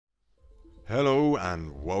Hello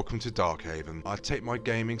and welcome to Darkhaven. I take my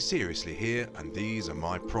gaming seriously here, and these are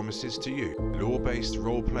my promises to you. Lore-based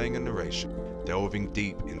role-playing and narration, delving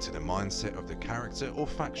deep into the mindset of the character or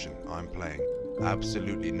faction I'm playing.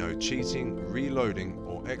 Absolutely no cheating, reloading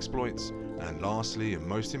or exploits, and lastly and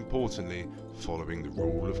most importantly, following the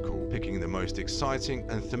rule of cool. Picking the most exciting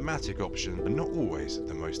and thematic option and not always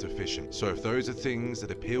the most efficient. So if those are things that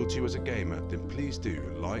appeal to you as a gamer, then please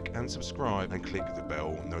do like and subscribe and click the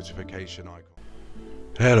bell notification icon.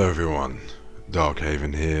 Hello everyone,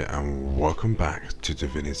 Darkhaven here and welcome back to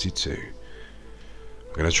Divinity 2.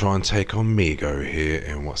 I'm going to try and take on MOBO here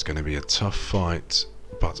in what's going to be a tough fight,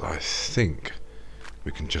 but I think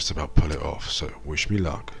we can just about pull it off, so wish me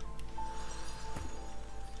luck.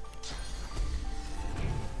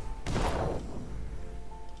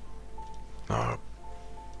 No.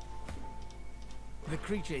 The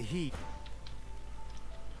creature he.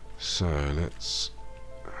 So let's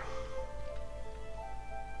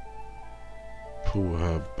pull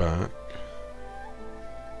her back.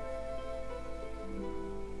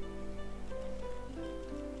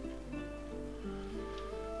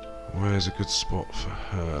 Where's a good spot for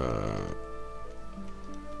her?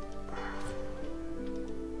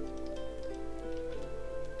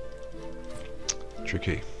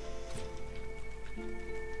 Tricky.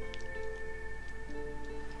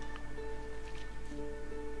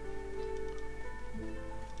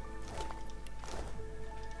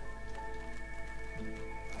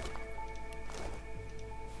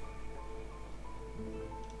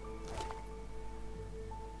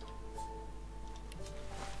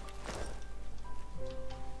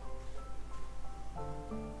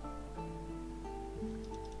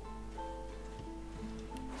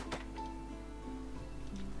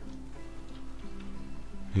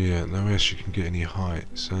 Yeah, no way she can get any height,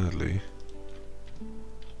 sadly.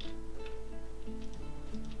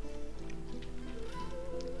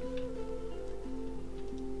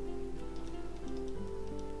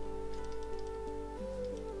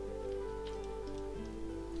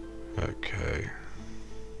 Okay.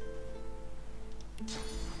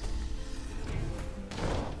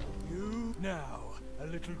 You now a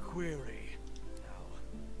little query.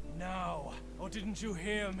 No, or didn't you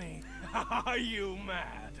hear me? Are you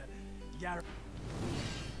mad? Yar.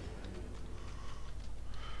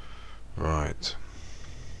 Right.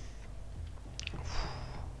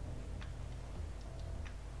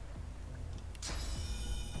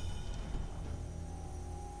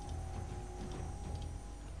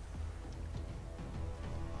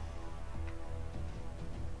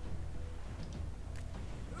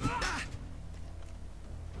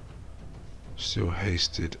 Still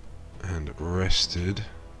hasted and rested.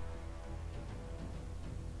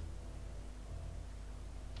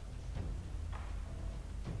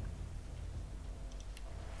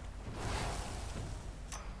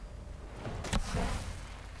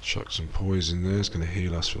 Chuck some poison there, it's going to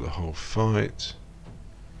heal us for the whole fight.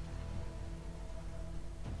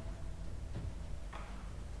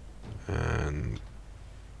 And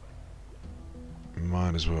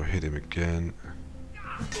might as well hit him again.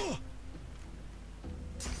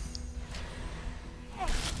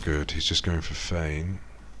 Good, he's just going for Fane.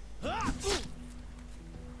 That's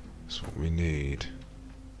what we need.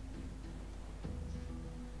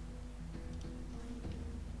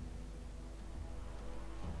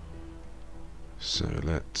 So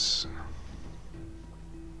let's...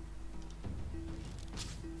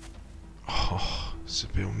 Oh,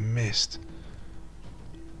 Sebille missed.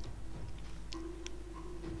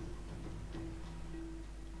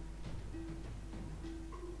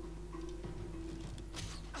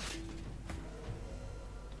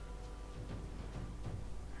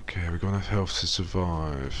 Okay, we've got enough health to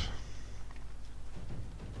survive.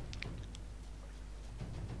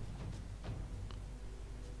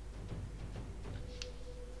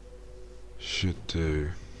 Should do.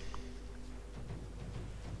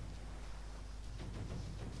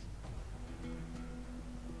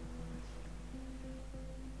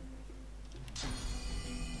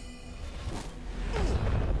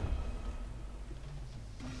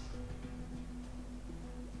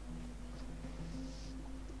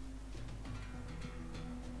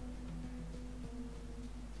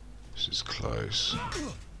 This is close.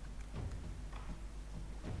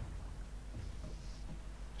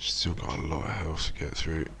 Still got a lot of health to get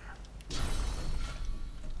through.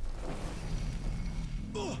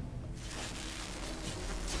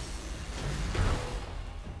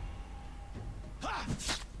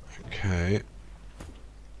 Okay.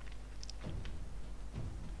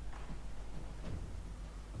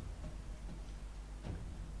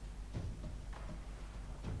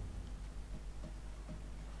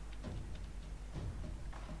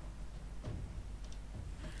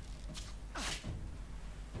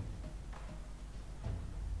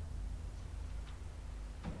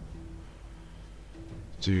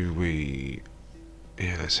 Do we...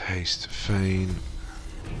 Yeah, let's haste Fane.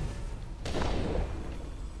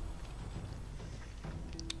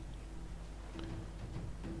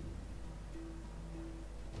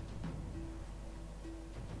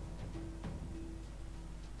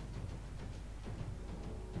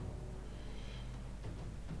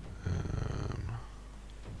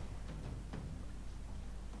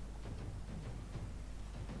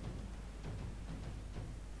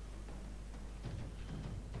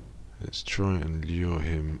 Let's try and lure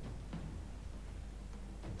him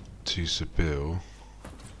to Sebille.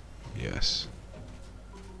 Yes.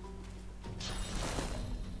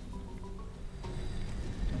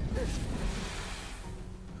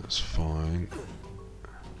 That's fine.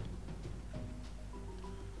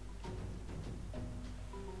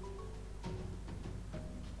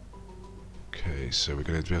 Okay, so we're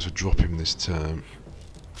going to be able to drop him this turn.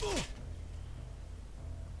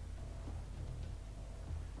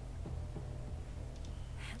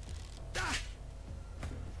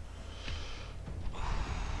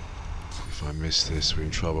 If I miss this, we're in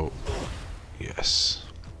trouble. Yes.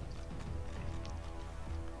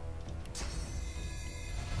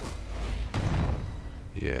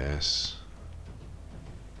 Yes.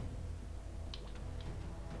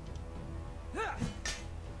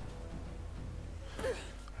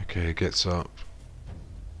 Okay, gets up.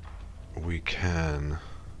 We can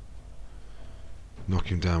knock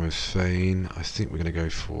him down with Fane. I think we're going to go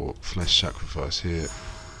for Flesh Sacrifice here.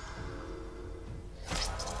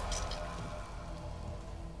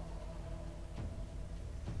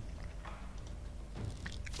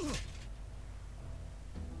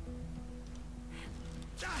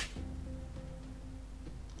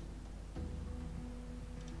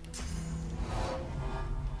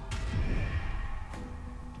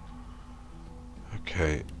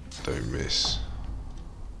 Okay, don't miss.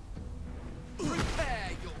 Prepare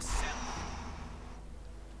yourself.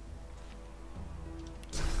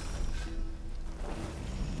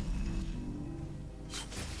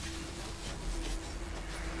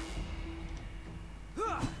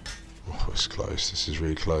 Oh, it's close. This is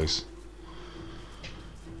really close.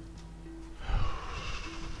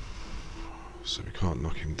 So we can't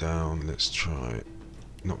knock him down. Let's try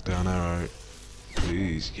knock down arrow.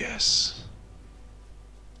 Please, yes.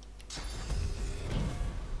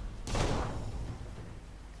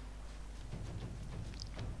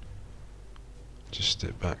 Just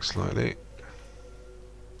step back slightly.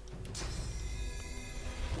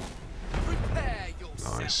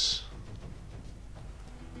 Nice.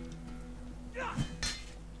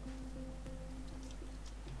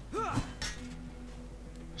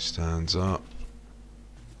 Stands up.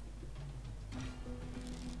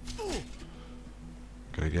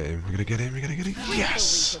 Gonna get him. We're gonna get him. We're gonna get him.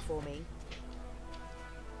 Yes.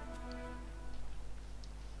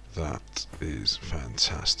 That is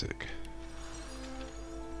fantastic.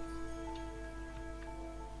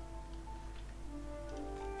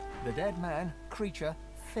 The dead man, creature,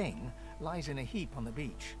 thing lies in a heap on the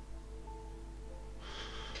beach.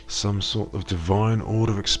 Some sort of divine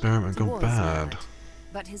order experiment gone bad.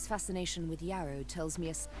 But his fascination with Yarrow tells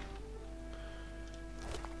me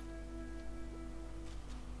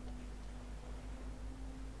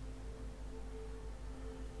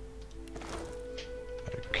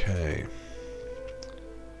Okay.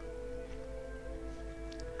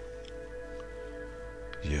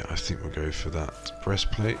 Yeah, I think we'll go for that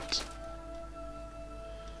breastplate.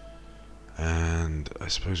 And I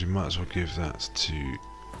suppose we might as well give that to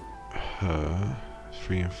her.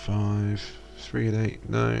 3 and 5. 3 and 8,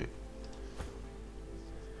 no.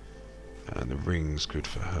 And the ring's good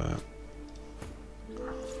for her.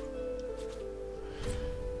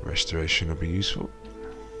 Restoration will be useful.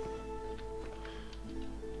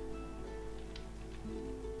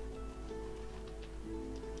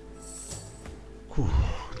 Whew,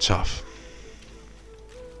 tough.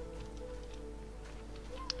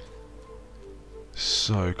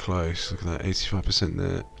 So close. Look at that, 85%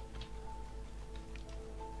 there.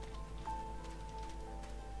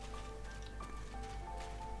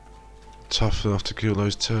 Tough enough to kill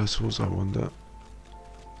those turtles, I wonder.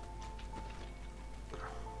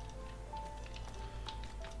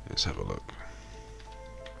 Let's have a look.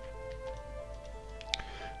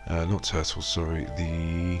 Not turtles, sorry,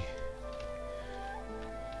 the...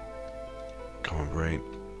 Come on, brain.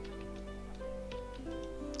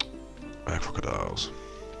 Crocodiles.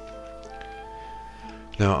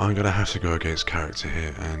 Now, I'm going to have to go against character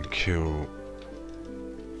here and kill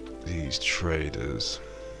these traders.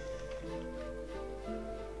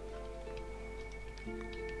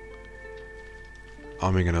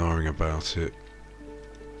 I'm umming and ahhing about it.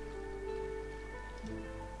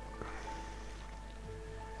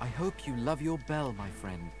 hope you love your bell, my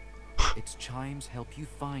friend. Its chimes help you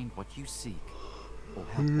find what you seek, or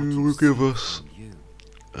help what It you will seek give us from you.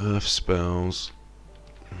 earth spells.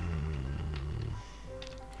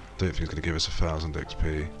 Don't think it's going to give us 1000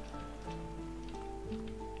 XP.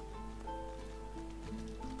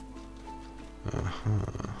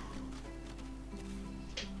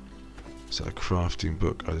 Is that a crafting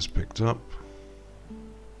book I just picked up?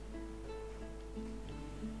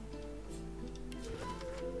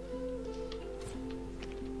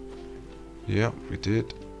 Yep, we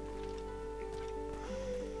did.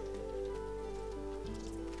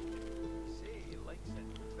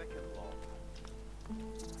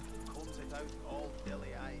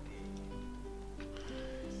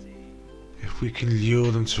 If we can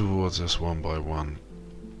lure them towards us one by one,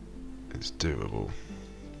 it's doable.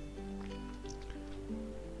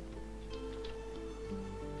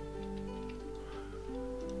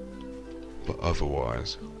 But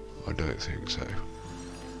otherwise, I don't think so.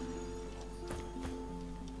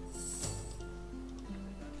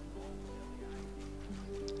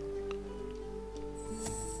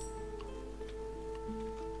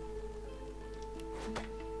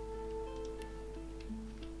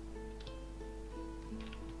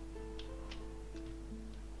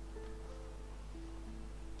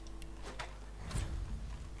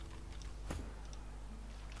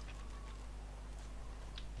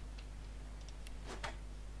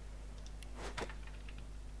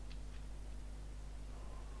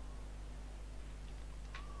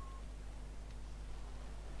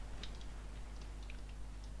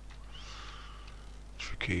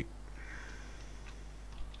 Tricky.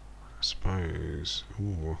 I suppose.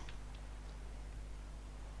 Ooh.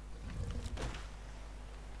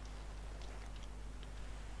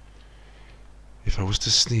 If I was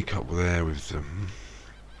to sneak up there with them,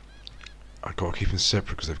 I've got to keep them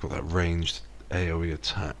separate because they've got that ranged AoE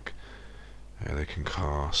attack they can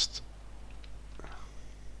cast.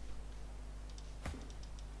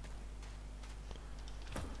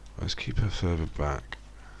 Let's keep her further back.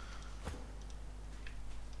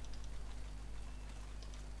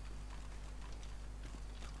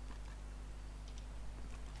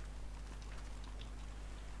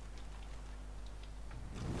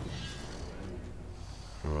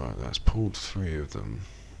 Right, that's pulled 3 of them.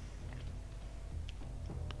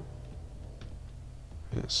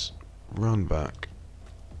 Let's run back.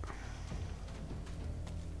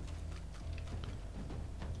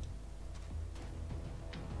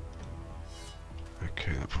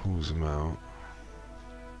 Okay, that pulls them out.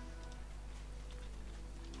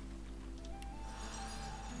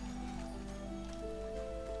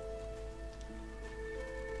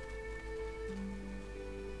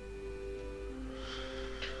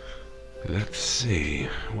 Let's see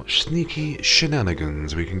what sneaky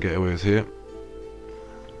shenanigans we can get away with here.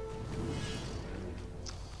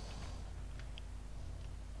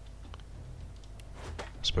 I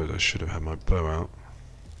suppose I should have had my bow out.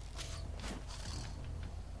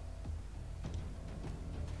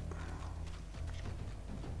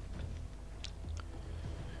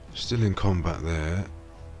 Still in combat there.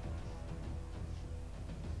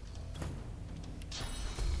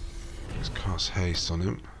 Let's cast haste on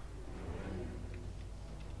him.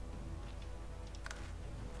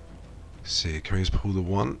 See, can we just pull the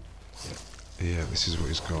 1? Yeah, this is what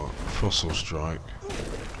he's got. Fossil strike.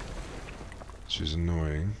 Which is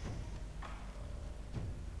annoying.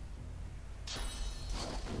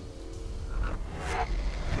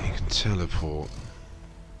 He can teleport.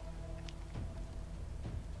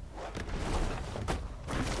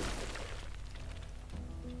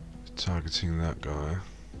 Targeting that guy.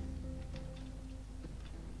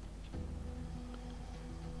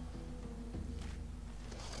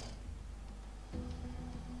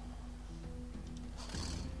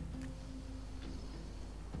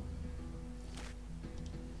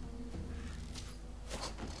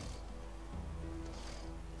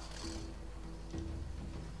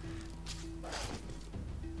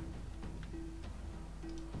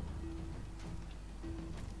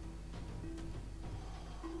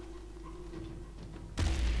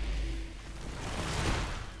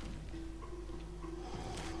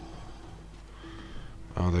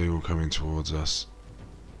 Are they all coming towards us?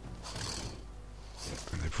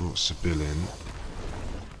 And they brought Sebille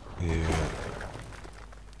in. Yeah.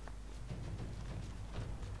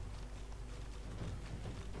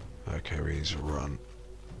 Okay, we need to run.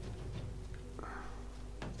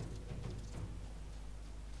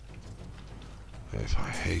 If I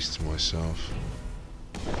haste myself.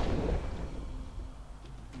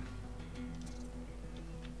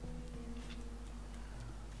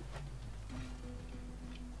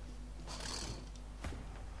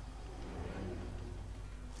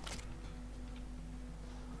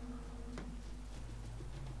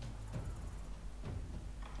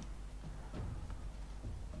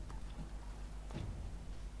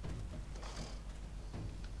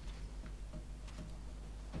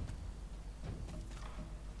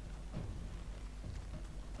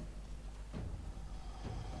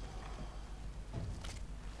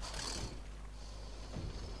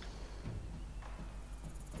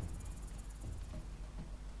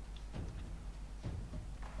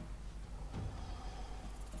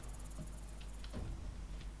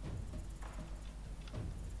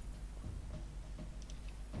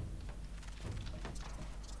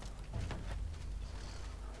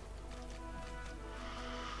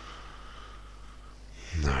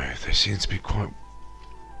 They seem to be quite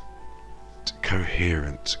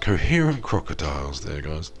coherent. Coherent crocodiles there,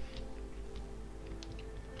 guys.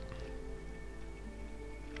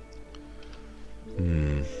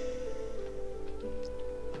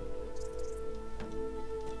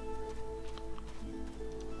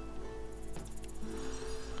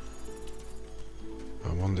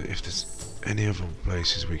 I wonder if there's any other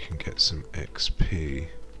places we can get some XP.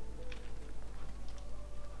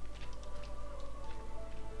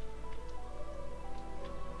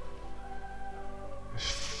 There's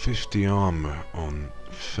 50 armor on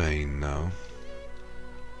Fane now.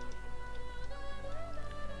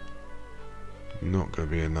 Not going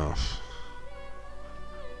to be enough.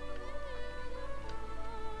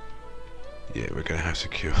 Yeah, we're going to have to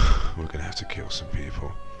kill. We're going to have to kill some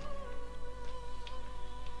people.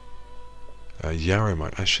 Yarrow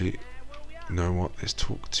might actually. You know what? Let's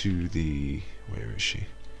talk to the. Where is she?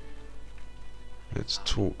 Let's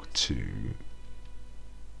talk to.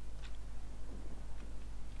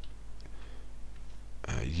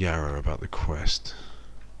 Yarrow about the quest.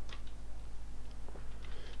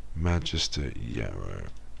 Magister Yarrow.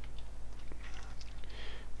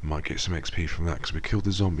 Might get some XP from that because we killed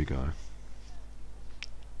the zombie guy.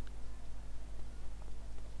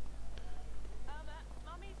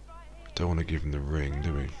 Don't want to give him the ring,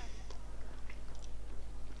 do we?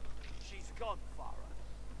 She's gone,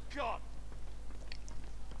 Farah. Gone.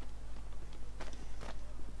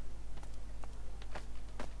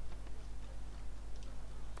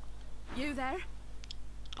 You there?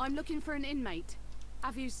 I'm looking for an inmate.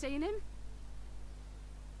 Have you seen him?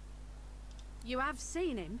 You have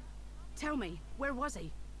seen him? Tell me, where was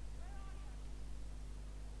he?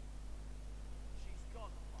 She's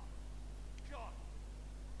gone, Farah. Gone.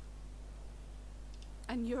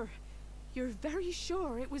 And you're very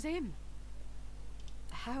sure it was him?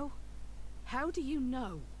 How do you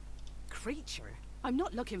know? Creature? I'm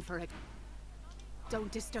not looking for a...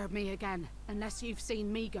 Don't disturb me again, unless you've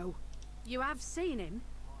seen me go. You have seen him?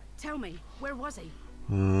 Tell me, where was he?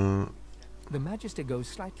 The Magister goes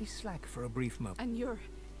slightly slack for a brief moment. And you're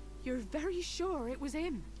very sure it was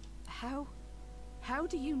him? How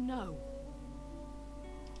do you know?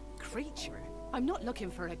 Creature? I'm not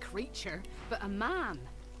looking for a creature, but a man.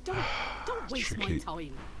 Don't waste my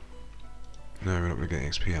time. No, we're not going to get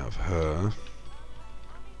XP out of her.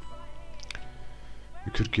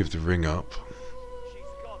 We could give the ring up. She's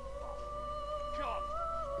gone, Farah.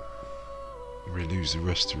 Gone. We lose the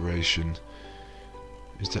restoration.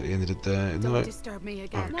 Is that the end of the day? Don't No. disturb me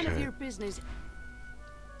again. None of Okay. your business.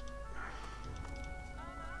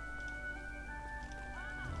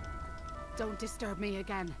 Don't disturb me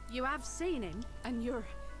again. You have seen him, and you're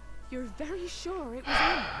very sure it was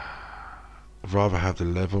him. I'd rather have the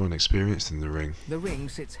level and experience than the ring. The ring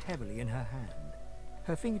sits heavily in her hand.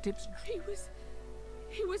 Her fingertips. He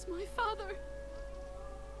was my father.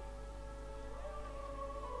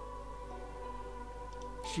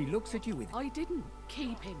 She looks at you with. I didn't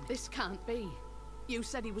keep him. This can't be. You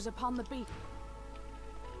said he was upon the beat.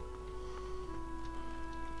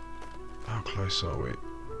 How close are we?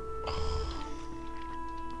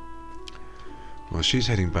 Well, she's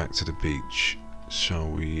heading back to the beach. Shall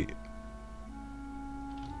we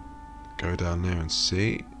go down there and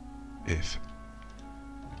see if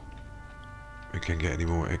we can get any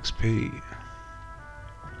more XP?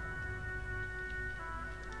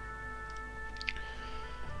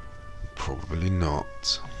 Probably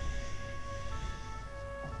not.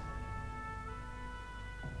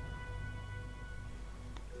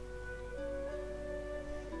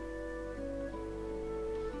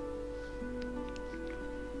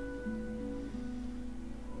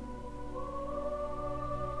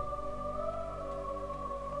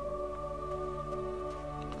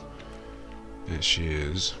 There she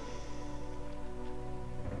is.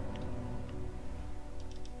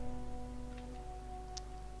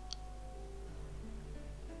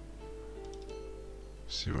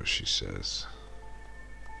 See what she says.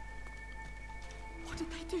 What did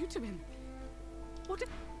they do to him? What did...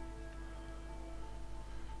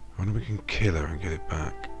 I wonder if we can kill her and get it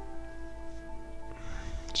back.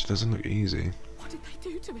 She doesn't look easy. What did they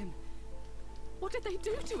do to him? What did they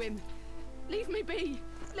do to him? Leave me be.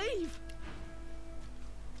 Leave.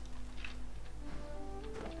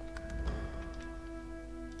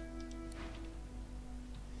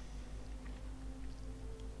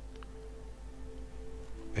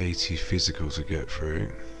 $80 physical to get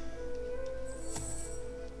through.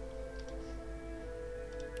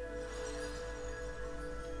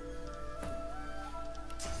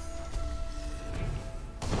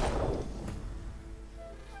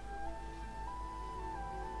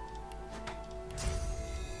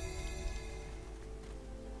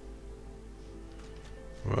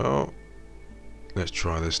 Well, let's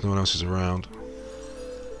try this. No one else is around.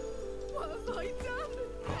 What have I done?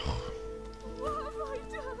 Oh. What have I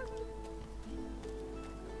done?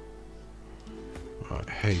 Right,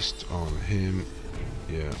 haste on him.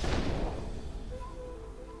 Yeah.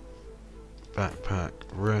 Backpack,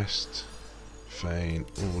 rest, Fane,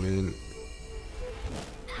 all in.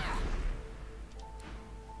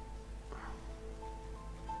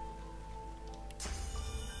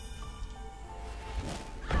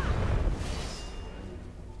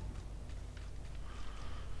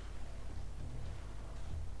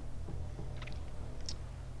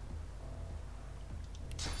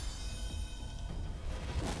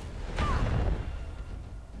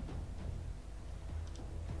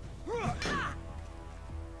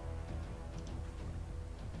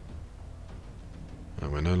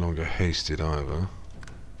 And we're no longer hasted either.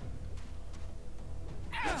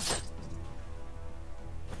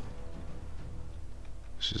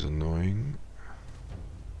 This is annoying.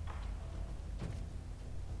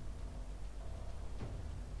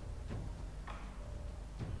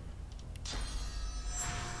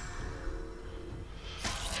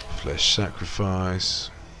 Flesh sacrifice.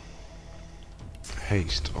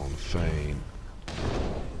 Haste on Fane.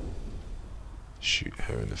 Shoot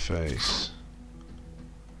her in the face.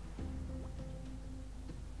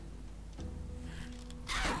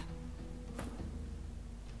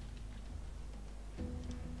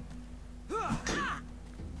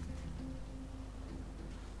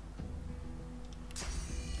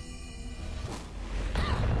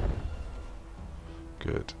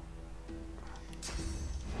 Good.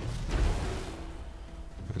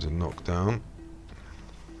 There's a knockdown.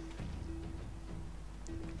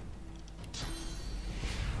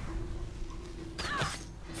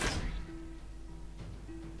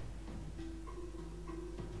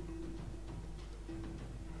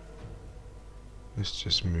 Let's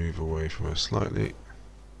just move away from her slightly.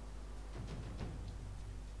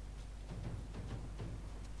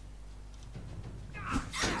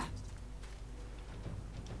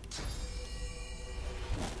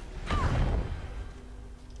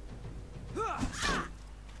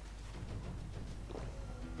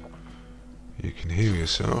 You can heal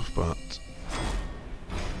yourself, but...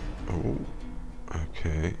 Oh,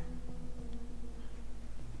 okay.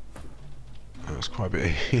 That was quite a bit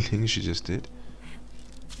of healing she just did.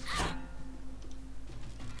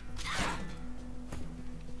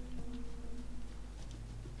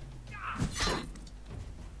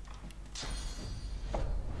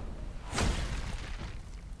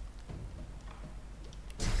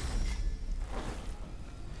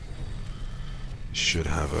 Should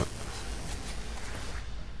have it.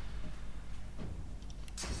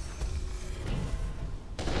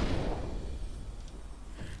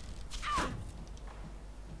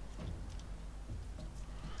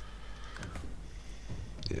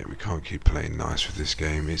 Yeah, we can't keep playing nice with this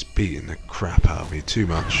game. It's beating the crap out of me too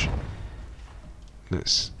much.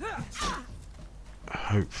 Let's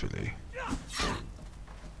hopefully.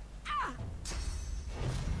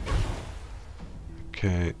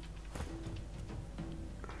 Okay.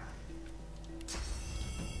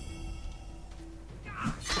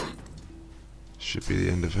 Should be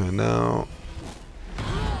the end of her now.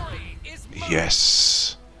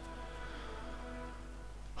 Yes!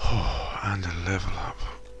 Oh, and a level up.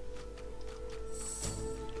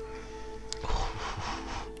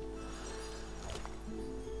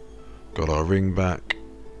 Got our ring back.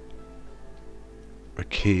 A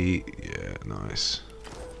key. Yeah, nice.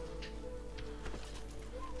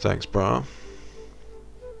 Thanks, brah.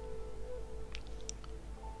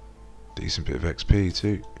 Decent bit of XP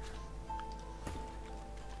too.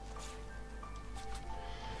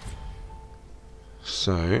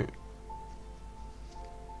 So,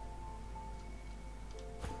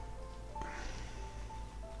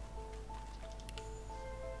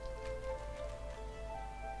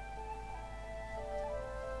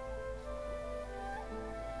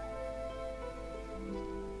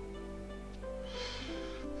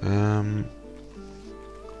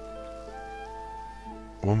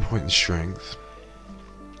 one point in strength.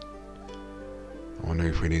 I wonder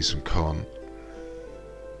if we need some con.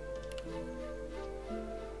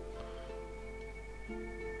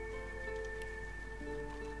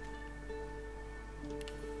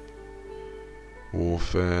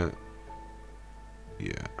 Warfare.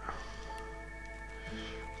 Yeah.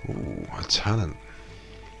 Ooh, a talent.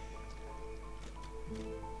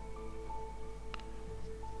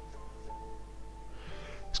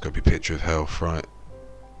 It's got to be picture of health, right?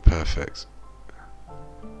 Perfect.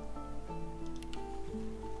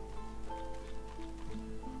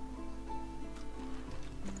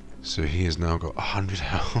 So he has now got 100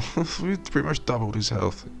 health. We've pretty much doubled his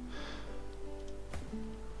health.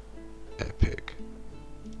 Epic.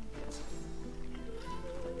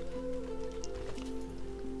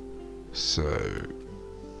 So,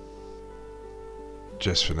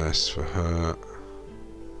 just finesse for her.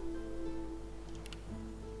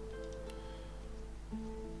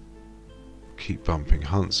 Keep bumping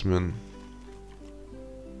Huntsman.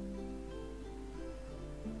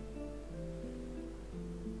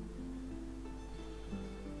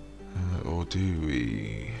 Or do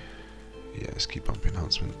we? Yeah, let's keep bumping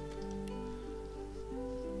Huntsman.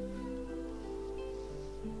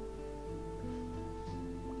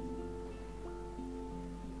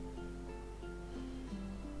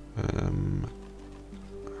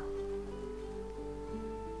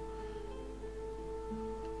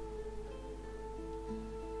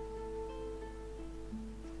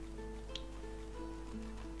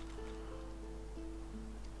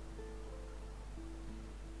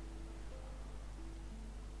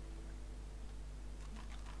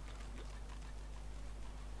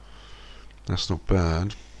 That's not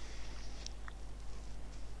bad.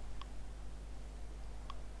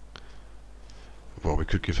 Well, we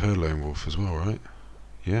could give her Lone Wolf as well, right?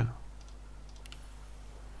 Yeah.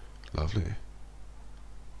 Lovely.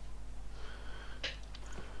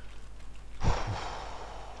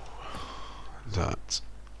 That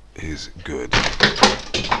is good.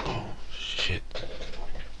 Oh, shit.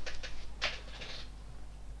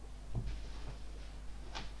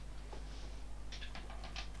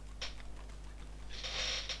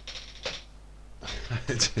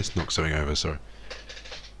 Just knocked something over, sorry.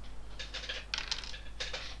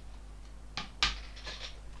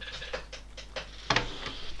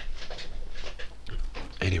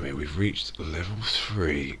 Anyway, we've reached level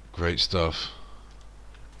 3. Great stuff.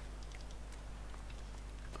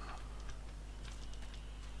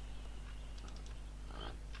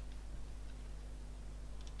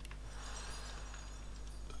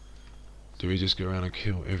 Do we just go around and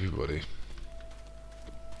kill everybody?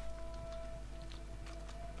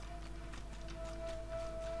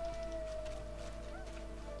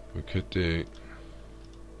 We could do.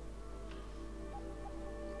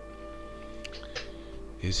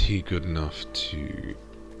 Is he good enough to...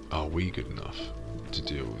 Are we good enough to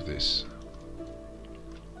deal with this?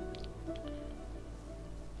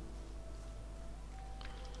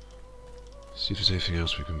 See if there's anything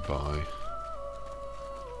else we can buy.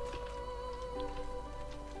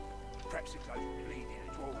 Perhaps if those bleeding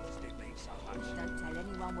dwarves didn't need so much. Don't tell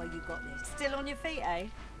anyone where you got this. Still on your feet, eh?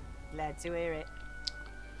 Glad to hear it.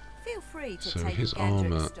 Feel free to So take his a gander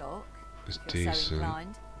armour at stock, is if you're so decent.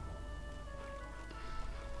 inclined.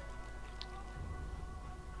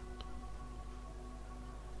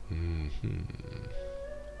 Mm-hmm.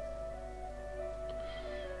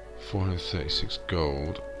 436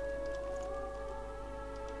 gold.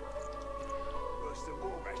 Worse than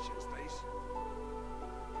war rations, these.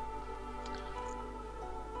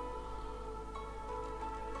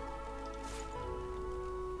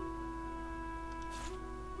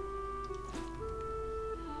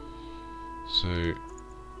 So,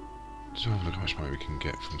 let's have a look how much money we can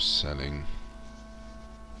get from selling.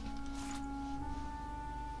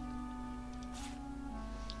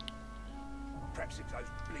 Perhaps if those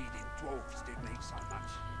bleeding dwarves didn't need so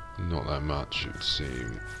much. Not that much, it would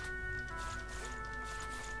seem.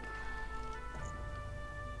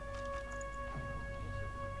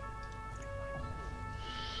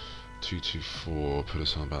 $224 put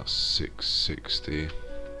us on about 660.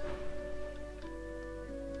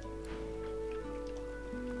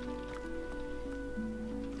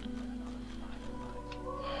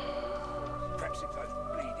 Perhaps if those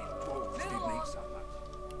bleeding dwarves didn't need so much.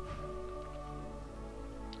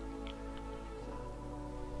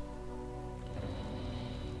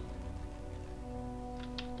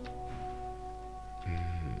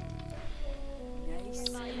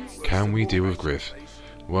 Can we deal with Griff?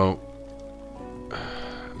 Well,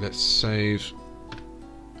 let's save,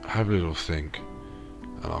 have a little think,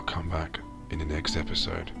 and I'll come back in the next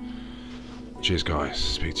episode. Cheers guys,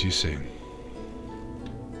 speak to you soon.